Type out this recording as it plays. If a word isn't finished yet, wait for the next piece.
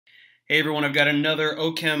Hey everyone, I've got another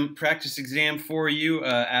OChem practice exam for you.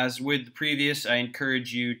 As with the previous, I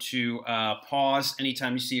encourage you to pause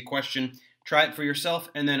anytime you see a question, try it for yourself,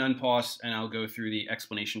 and then unpause, and I'll go through the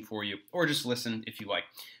explanation for you, or just listen if you like.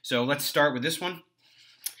 So let's start with this one.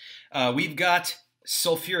 We've got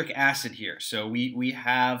sulfuric acid here. So we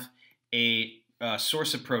have a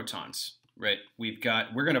source of protons, right? We're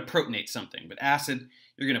going to protonate something. With acid,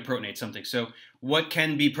 you're going to protonate something. So what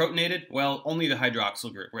can be protonated? Well, only the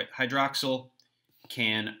hydroxyl group, right? Hydroxyl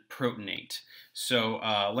can protonate. So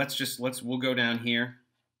we'll go down here.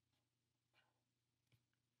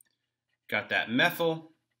 Got that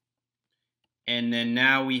methyl. And then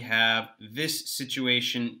now we have this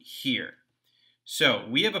situation here. So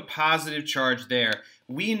we have a positive charge there.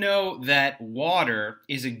 We know that water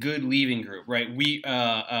is a good leaving group, right?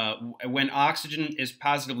 When oxygen is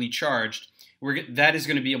positively charged, that is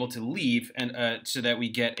going to be able to leave, and so that we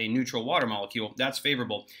get a neutral water molecule. That's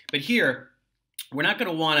favorable. But here, we're not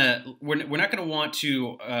going to want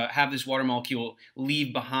to have this water molecule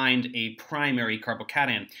leave behind a primary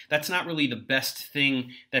carbocation. That's not really the best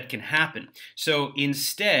thing that can happen. So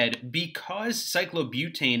instead, because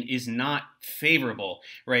cyclobutane is not favorable,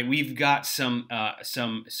 right? We've got some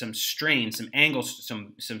strain, some angles,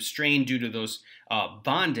 some strain due to those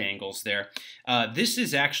bond angles there. This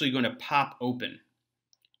is actually going to pop open.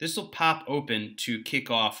 This will pop open to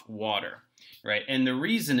kick off water, right? And the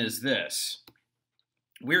reason is this.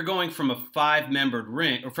 We're going from a five-membered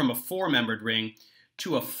ring, or from a four-membered ring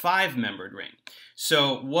to a five-membered ring.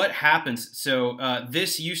 So what happens? So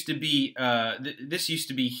this used to be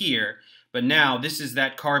here, but now this is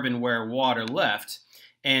that carbon where water left,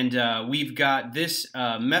 and we've got this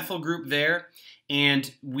methyl group there,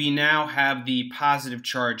 and we now have the positive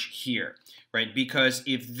charge here, right? Because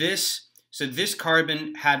if this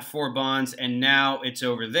carbon had four bonds, and now it's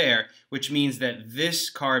over there, which means that this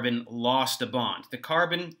carbon lost a bond. The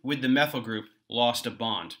carbon with the methyl group lost a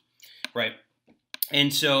bond, right?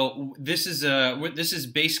 And so this is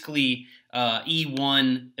basically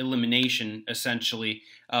E1 elimination, essentially,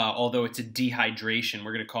 although it's a dehydration.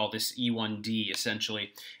 We're going to call this E1D,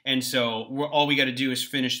 essentially. And so all we got to do is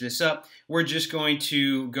finish this up. We're just going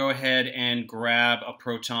to go ahead and grab a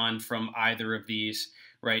proton from either of these.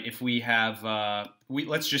 Right, if we have,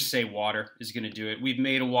 let's just say water is going to do it. We've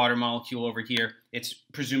made a water molecule over here. It's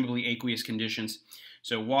presumably aqueous conditions.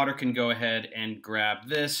 So water can go ahead and grab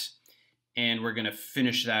this, and we're going to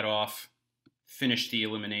finish that off, finish the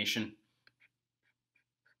elimination.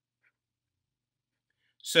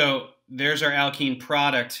 So there's our alkene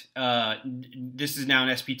product. This is now an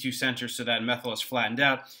sp2 center, so that methyl is flattened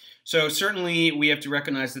out. So certainly we have to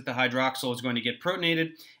recognize that the hydroxyl is going to get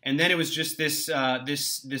protonated, and then it was just this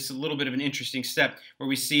little bit of an interesting step where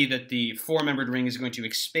we see that the four-membered ring is going to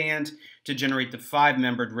expand to generate the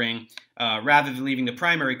five-membered ring rather than leaving the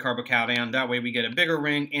primary carbocation. That way we get a bigger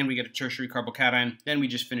ring and we get a tertiary carbocation. Then we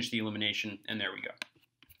just finish the elimination, and there we go.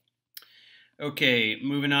 Okay,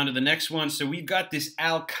 moving on to the next one. So we've got this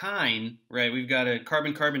alkyne, right? We've got a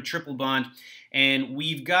carbon-carbon triple bond, and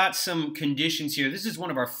we've got some conditions here. This is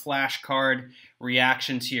one of our flashcard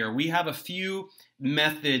reactions here. We have a few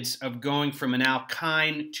methods of going from an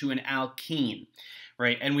alkyne to an alkene,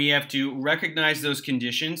 right? And we have to recognize those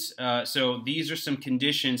conditions. So these are some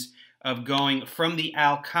conditions of going from the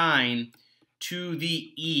alkyne to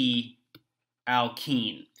the E-alkene.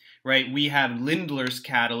 Right, we have Lindlar's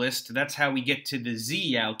catalyst. That's how we get to the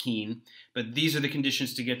Z-alkene, but these are the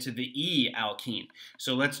conditions to get to the E-alkene.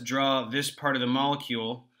 So let's draw this part of the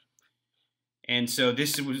molecule. And so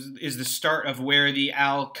this is the start of where the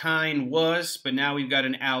alkyne was, but now we've got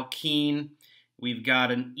an alkene, we've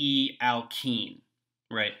got an E-alkene,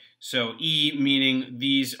 right? So E meaning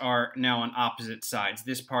these are now on opposite sides,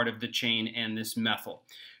 this part of the chain and this methyl.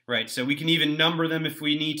 Right, so we can even number them if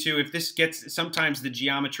we need to. If this sometimes the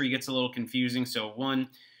geometry gets a little confusing. So 1,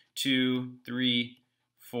 2, 3,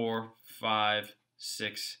 4, 5,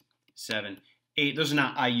 6, 7, 8. Those are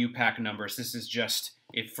not IUPAC numbers. This is just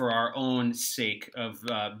for our own sake of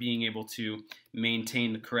being able to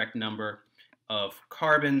maintain the correct number of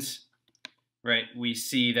carbons. Right, we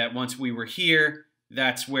see that once we were here,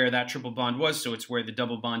 that's where that triple bond was. So it's where the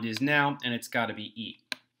double bond is now, and it's got to be E.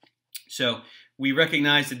 So we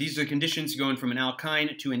recognize that these are the conditions going from an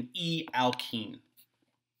alkyne to an E-alkene.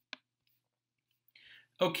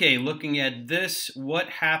 Okay, looking at this, what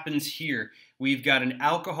happens here? We've got an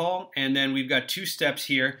alcohol, and then we've got two steps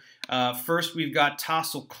here. First, we've got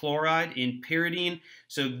tosyl chloride in pyridine.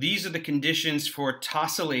 So these are the conditions for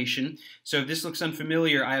tosylation. So if this looks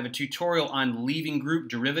unfamiliar, I have a tutorial on leaving group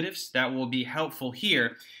derivatives. That will be helpful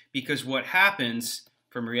here, because what happens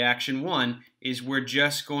from reaction 1 is we're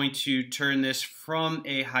just going to turn this from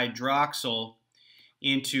a hydroxyl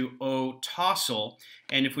into O-tosyl.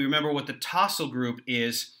 And if we remember what the tosyl group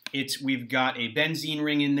is, we've got a benzene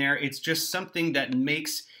ring in there. It's just something that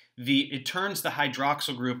makes it turns the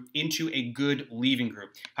hydroxyl group into a good leaving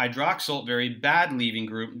group. Hydroxyl, very bad leaving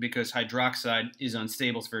group because hydroxide is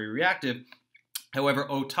unstable, it's very reactive. However,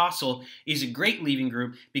 O-tosyl is a great leaving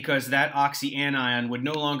group because that oxyanion would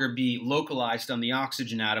no longer be localized on the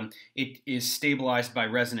oxygen atom. It is stabilized by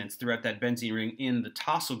resonance throughout that benzene ring in the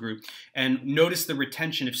tosyl group. And notice the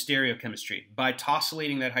retention of stereochemistry. By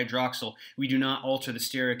tosylating that hydroxyl, we do not alter the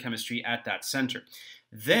stereochemistry at that center.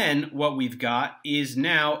 Then what we've got is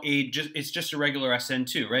now it's just a regular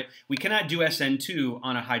SN2, right? We cannot do SN2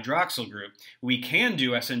 on a hydroxyl group. We can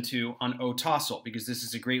do SN2 on O-tosyl because this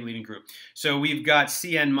is a great leaving group. So we've got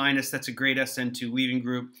CN-, that's a great SN2 leaving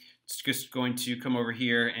group. It's just going to come over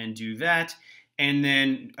here and do that. And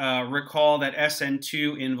then recall that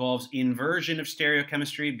SN2 involves inversion of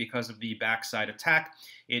stereochemistry because of the backside attack.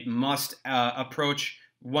 It must approach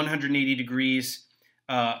 180 degrees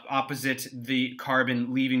opposite the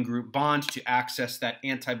carbon leaving group bond to access that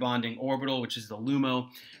anti-bonding orbital, which is the LUMO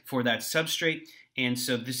for that substrate. And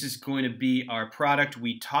so this is going to be our product.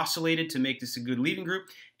 We tosylated to make this a good leaving group,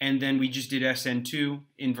 and then we just did SN2,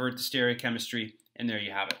 invert the stereochemistry, and there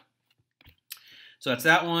you have it. So that's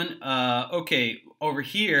that one. Okay, over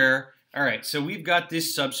here, all right, so we've got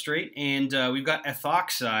this substrate, and we've got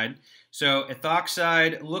ethoxide. So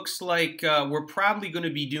ethoxide looks like we're probably going to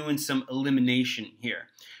be doing some elimination here,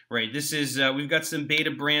 right? This is we've got some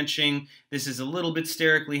beta branching. This is a little bit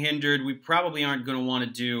sterically hindered. We probably aren't going to want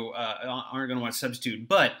to do substitute,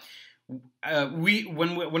 but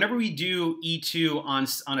whenever we do E2 on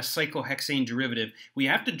a cyclohexane derivative, we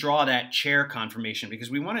have to draw that chair conformation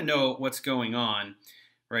because we want to know what's going on,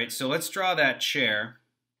 right? So let's draw that chair.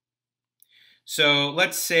 So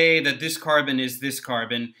let's say that this carbon is this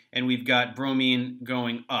carbon, and we've got bromine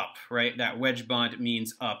going up, right? That wedge bond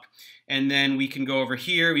means up. And then we can go over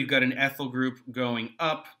here, we've got an ethyl group going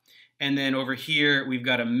up, and then over here, we've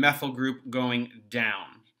got a methyl group going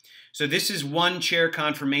down. So this is one chair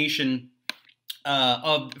conformation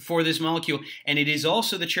for this molecule, and it is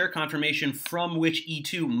also the chair conformation from which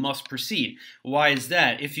E2 must proceed. Why is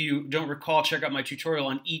that? If you don't recall, check out my tutorial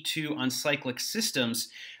on E2 on cyclic systems.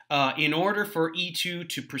 In order for E2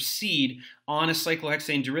 to proceed on a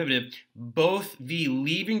cyclohexane derivative, both the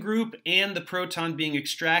leaving group and the proton being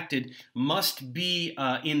extracted must be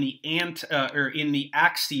in the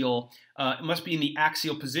axial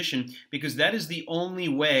position, because that is the only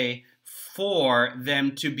way for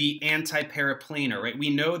them to be anti-paraplanar, right? We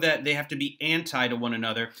know that they have to be anti to one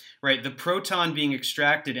another, right? The proton being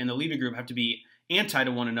extracted and the leaving group have to be anti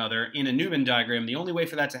to one another in a Newman diagram. The only way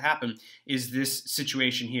for that to happen is this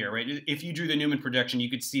situation here, right? If you drew the Newman projection, you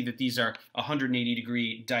could see that these are 180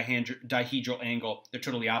 degree dihedral angle. They're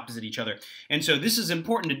totally opposite each other. And so this is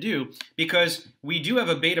important to do because we do have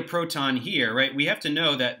a beta proton here, right? We have to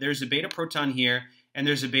know that there's a beta proton here and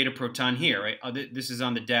there's a beta proton here, right? This is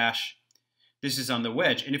on the dash. This is on the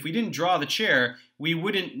wedge. And if we didn't draw the chair, we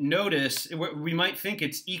wouldn't notice, we might think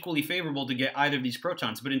it's equally favorable to get either of these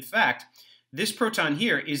protons. But in fact, this proton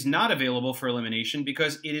here is not available for elimination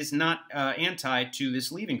because it is not anti to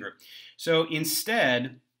this leaving group. So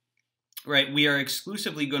instead, right, we are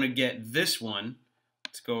exclusively going to get this one.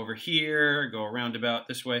 Let's go over here, go around about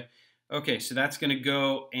this way. Okay, so that's going to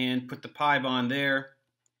go and put the pi bond there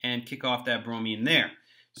and kick off that bromine there.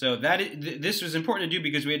 So this was important to do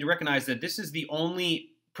because we had to recognize that this is the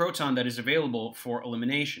only proton that is available for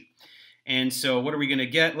elimination. And so what are we going to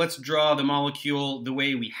get? Let's draw the molecule the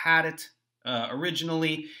way we had it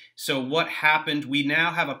originally. So what happened? We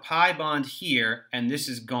now have a pi bond here, and this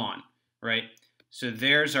is gone, right? So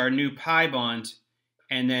there's our new pi bond,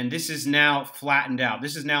 and then this is now flattened out.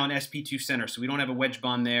 This is now an sp2 center, so we don't have a wedge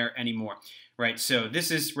bond there anymore, right? So this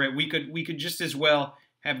is right. We could just as well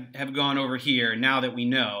have gone over here. Now that we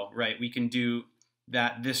know, right, we can do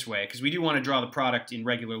that this way because we do want to draw the product in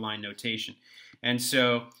regular line notation. And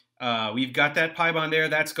so we've got that pi bond there.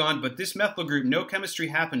 That's gone, but this methyl group, no chemistry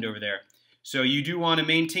happened over there. So you do want to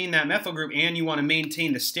maintain that methyl group, and you want to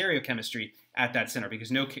maintain the stereochemistry at that center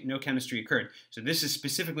because no chemistry occurred. So this is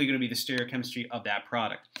specifically going to be the stereochemistry of that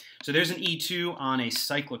product. So there's an E2 on a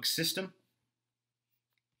cyclic system.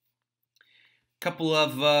 Couple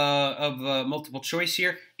of multiple choice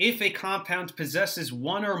here. If a compound possesses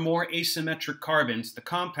one or more asymmetric carbons, the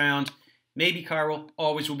compound may be chiral,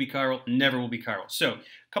 always will be chiral, never will be chiral. So a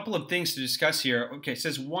couple of things to discuss here. Okay, it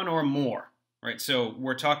says one or more. Right, so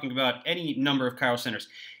we're talking about any number of chiral centers.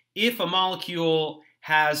 If a molecule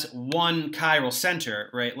has one chiral center,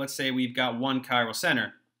 right? Let's say we've got one chiral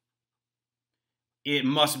center. It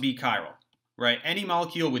must be chiral, right? Any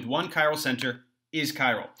molecule with one chiral center is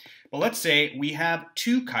chiral. But let's say we have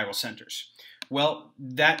two chiral centers. Well,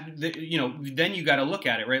 then you got to look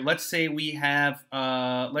at it, right? Let's say we have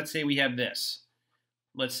this.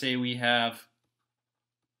 Let's say we have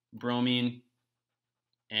bromine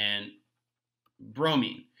and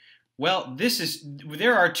bromine. Well,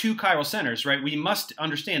 there are two chiral centers, right? We must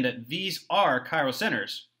understand that these are chiral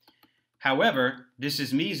centers. However, this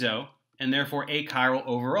is meso and therefore achiral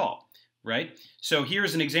overall, right? So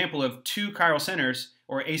here's an example of two chiral centers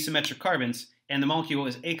or asymmetric carbons, and the molecule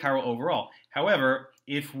is achiral overall. However,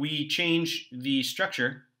 if we change the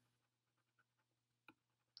structure,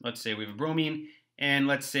 let's say we have a bromine, and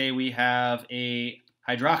let's say we have a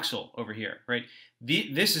hydroxyl over here, right?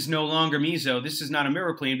 This is no longer meso. This is not a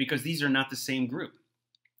mirror plane because these are not the same group,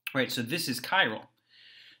 right? So this is chiral.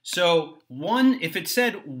 So if it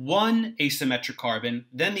said one asymmetric carbon,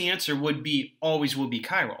 then the answer always will be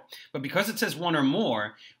chiral. But because it says one or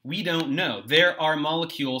more, we don't know. There are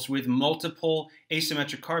molecules with multiple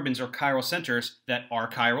asymmetric carbons or chiral centers that are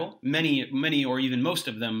chiral. Many or even most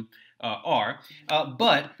of them are.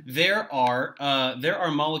 But there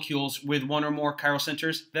are molecules with one or more chiral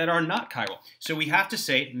centers that are not chiral. So we have to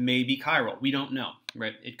say maybe chiral. We don't know,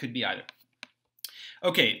 right? It could be either.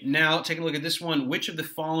 Okay, now take a look at this one. Which of the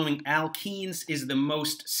following alkenes is the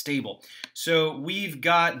most stable? So we've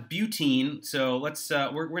got butene. So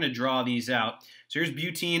we're going to draw these out. So here's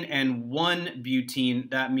butene and one butene.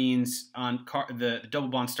 That means the double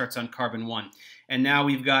bond starts on carbon 1. And now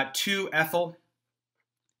we've got 2 ethyl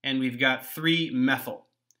and we've got 3 methyl.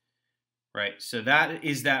 Right, so that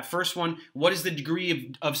is that first one. What is the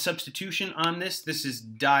degree of substitution on this? This is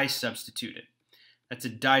disubstituted. That's a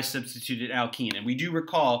disubstituted alkene. And we do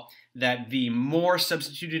recall that the more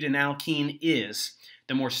substituted an alkene is,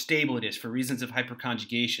 the more stable it is for reasons of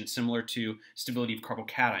hyperconjugation, similar to stability of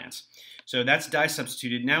carbocations. So that's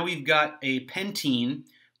disubstituted. Now we've got a pentene.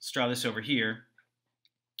 Let's draw this over here.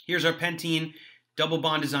 Here's our pentene. Double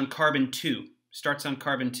bond is on carbon 2. Starts on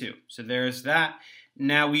carbon 2. So there's that.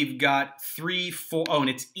 Now we've got 3, 4, and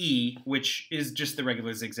it's E, which is just the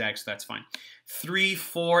regular zigzag, so that's fine. 3,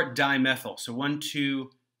 4 dimethyl. So 1, 2,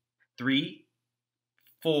 3,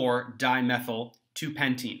 4 dimethyl, 2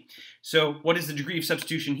 pentene. So what is the degree of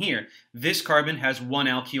substitution here? This carbon has 1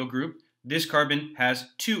 alkyl group. This carbon has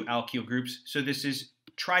 2 alkyl groups. So this is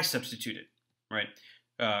trisubstituted, right?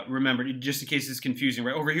 Remember, just in case it's confusing,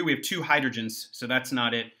 right? Over here we have 2 hydrogens, so that's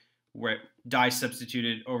not it. We're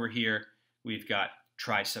disubstituted. Over here we've got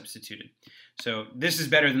trisubstituted. So this is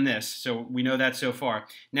better than this, so we know that so far.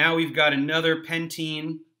 Now we've got another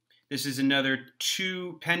pentene. This is another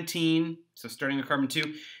 2 pentene, so starting with carbon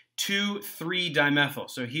 2. 2, 3 dimethyl.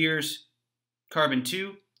 So here's carbon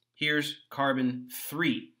 2, here's carbon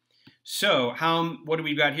 3. So what do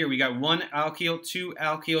we got here? We got 1 alkyl, 2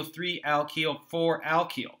 alkyl, 3 alkyl, 4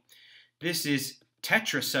 alkyl. This is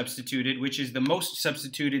tetrasubstituted, which is the most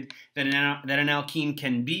substituted that an alkene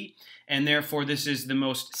can be, and therefore this is the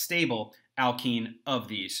most stable alkene of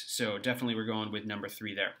these. So definitely we're going with number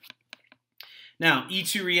 3 there. Now,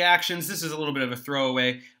 E2 reactions, this is a little bit of a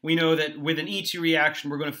throwaway. We know that with an E2 reaction,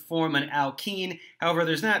 we're going to form an alkene. However,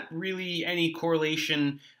 there's not really any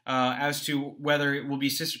correlation as to whether it will be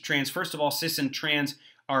cis or trans. First of all, cis and trans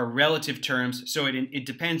are relative terms, so it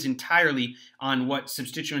depends entirely on what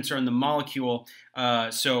substituents are in the molecule.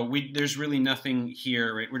 There's really nothing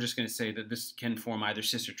here, right? We're just going to say that this can form either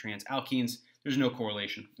cis or trans alkenes. There's no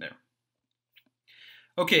correlation there.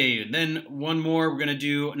 Okay, then one more. We're going to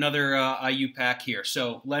do another IUPAC here.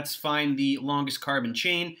 So let's find the longest carbon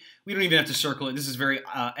chain. We don't even have to circle it. This is very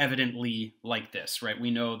evidently like this, right?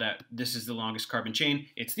 We know that this is the longest carbon chain.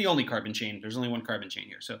 It's the only carbon chain. There's only one carbon chain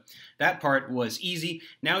here. So that part was easy.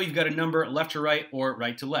 Now we've got a number left to right or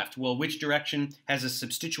right to left. Well, which direction has a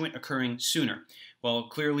substituent occurring sooner? Well,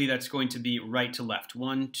 clearly that's going to be right to left.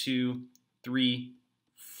 1, 2, 3,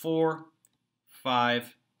 4,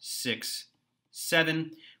 5, 6,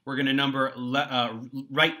 7. We're going to number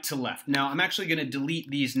right to left. Now, I'm actually going to delete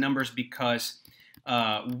these numbers because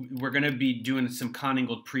we're going to be doing some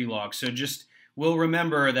conangled prelogs. So we'll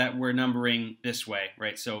remember that we're numbering this way,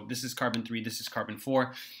 right? So this is carbon 3, this is carbon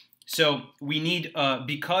 4. So we need,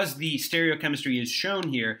 because the stereochemistry is shown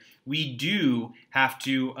here, we do have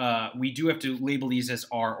to label these as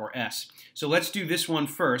R or S. So let's do this one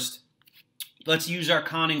first. Let's use our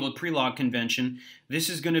conangled prelog convention. This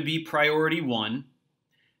is going to be priority 1.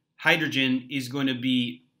 Hydrogen is going to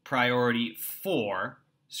be priority 4.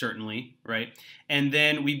 certainly, right? And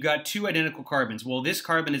then we've got two identical carbons. Well, this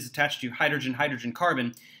carbon is attached to hydrogen, hydrogen,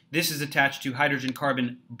 carbon. This is attached to hydrogen,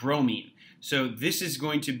 carbon, bromine. So this is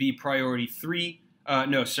going to be priority 3.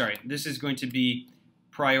 This is going to be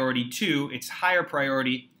priority 2. It's higher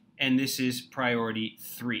priority, and this is priority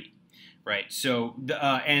 3. Right, so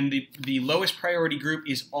the lowest priority group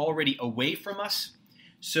is already away from us,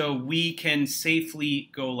 so we can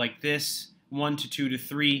safely go like this, 1 to 2 to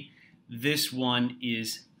 3. This one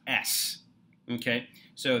is S. Okay,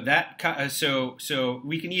 so so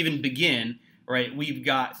we can even begin. Right, we've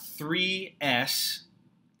got 3S.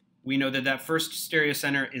 We know that that first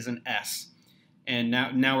stereocenter is an S, and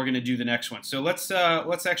now we're going to do the next one. So let's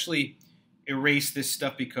actually erase this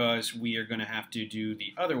stuff because we are going to have to do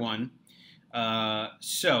the other one.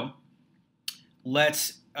 So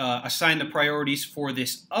let's assign the priorities for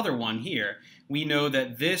this other one here. We know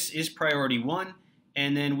that this is priority 1,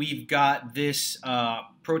 and then we've got this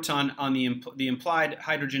proton on the implied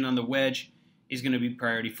hydrogen on the wedge is going to be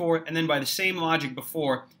priority 4, and then by the same logic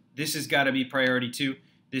before, this has got to be priority 2,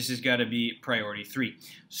 this has got to be priority 3.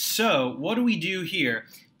 So what do we do here?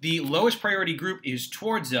 The lowest priority group is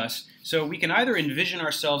towards us, so we can either envision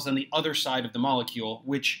ourselves on the other side of the molecule,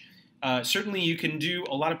 which certainly you can do.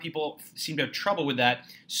 A lot of people seem to have trouble with that.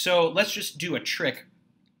 So let's just do a trick.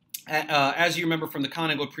 As you remember from the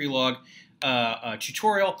Conogo Prelog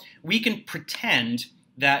tutorial, we can pretend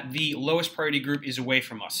that the lowest priority group is away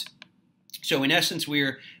from us. So in essence,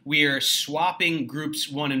 we're swapping groups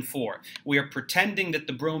 1 and 4. We are pretending that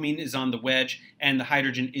the bromine is on the wedge and the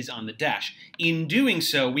hydrogen is on the dash. In doing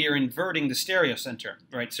so, we are inverting the stereocenter,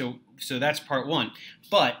 right? So that's part 1.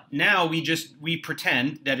 But now we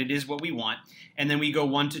pretend that it is what we want, and then we go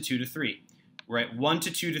 1 to 2 to 3, right? 1 to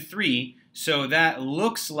 2 to 3. So that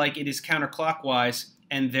looks like it is counterclockwise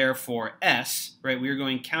and therefore S, right? We are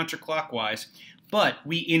going counterclockwise. But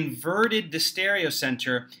we inverted the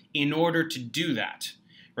stereocenter in order to do that,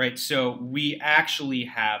 right? So we actually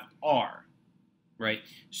have R, right?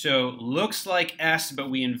 So looks like S, but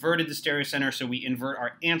we inverted the stereocenter, so we invert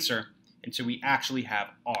our answer, and so we actually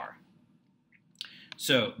have R.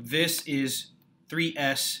 So this is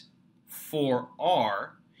 3S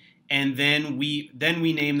 4R, and then we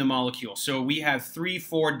name the molecule. So we have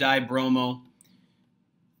 3,4-dibromo,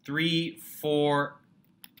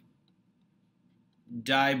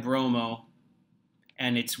 3,4-dibromo,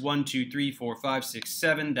 and it's 1, 2, 3, 4, 5, 6,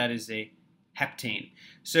 7. That is a heptane.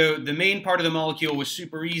 So the main part of the molecule was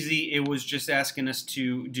super easy. It was just asking us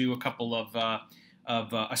to do a couple of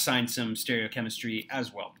assign some stereochemistry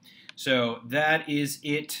as well. So that is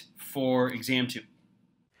it for exam 2.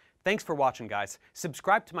 Thanks for watching, guys.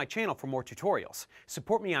 Subscribe to my channel for more tutorials.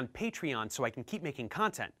 Support me on Patreon so I can keep making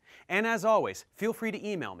content. And as always, feel free to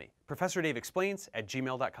email me,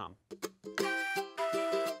 ProfessorDaveExplains@gmail.com.